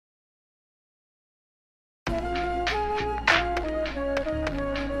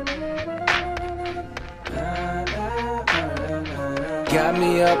got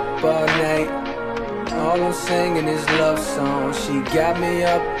me up all night. All I'm singing is love songs. She got me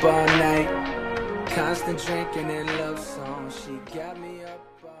up all night. Constant drinking and love songs. She got me up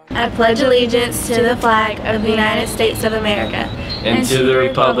all night. I pledge allegiance to the flag of the United States of America and to the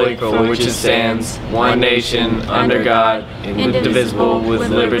republic for which it stands, one nation, under God, indivisible, with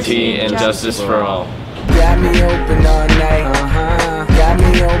liberty and justice for all. Got me open all night. Got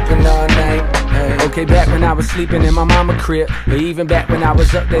me open all night. Okay, back when I was sleeping in my mama crib, or even back when I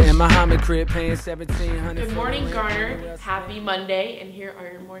was up there in my Muhammad crib paying $1,700. Good morning, Garner. Happy Monday, and here are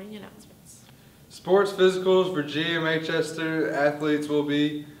your morning announcements. Sports physicals for GMHS athletes will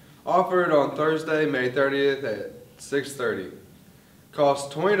be offered on Thursday, May 30th at 6:30.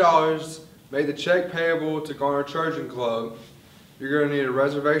 Costs $20. Make the check payable to Garner Trojan Club. You're going to need a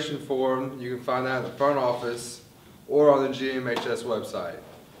reservation form. You can find that at the front office or on the GMHS website.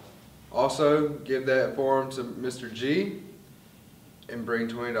 Also, give that form to Mr. G and bring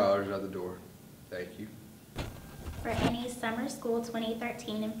 $20 out the door. Thank you. For any summer school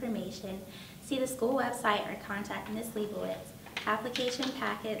 2013 information, see the school website or contact Ms. Leibowitz. Application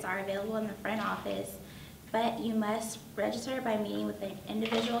packets are available in the front office, but you must register by meeting with an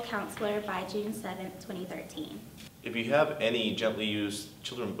individual counselor by June 7th, 2013. If you have any gently used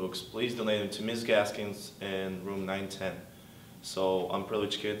children's books, please donate them to Ms. Gaskins in room 910, so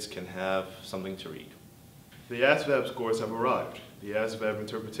unprivileged kids can have something to read. The ASVAB scores have arrived. The ASVAB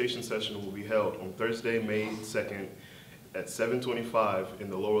interpretation session will be held on Thursday, May 2nd at 7:25 in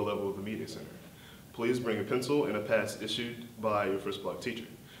the lower level of the Media Center. Please bring a pencil and a pass issued by your first block teacher.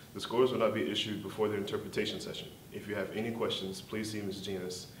 The scores will not be issued before the interpretation session. If you have any questions, please see Ms.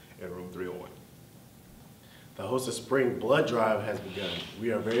 Genus in room 301. The Host Spring Blood Drive has begun.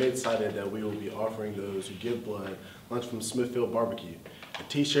 We are very excited that we will be offering those who give blood lunch from Smithfield Barbecue, a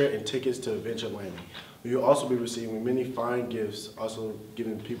t-shirt and tickets to Adventure Landing. We will also be receiving many fine gifts, also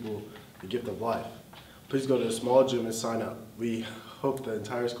giving people the gift of life. Please go to the small gym and sign up. We hope the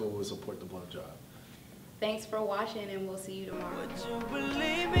entire school will support the blood drive. Thanks for watching, and we'll see you tomorrow. Would you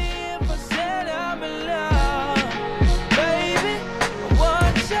believe me if I said I'm in love? Baby,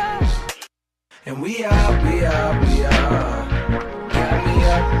 watch out. And we are, got me up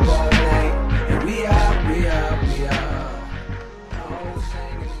all night.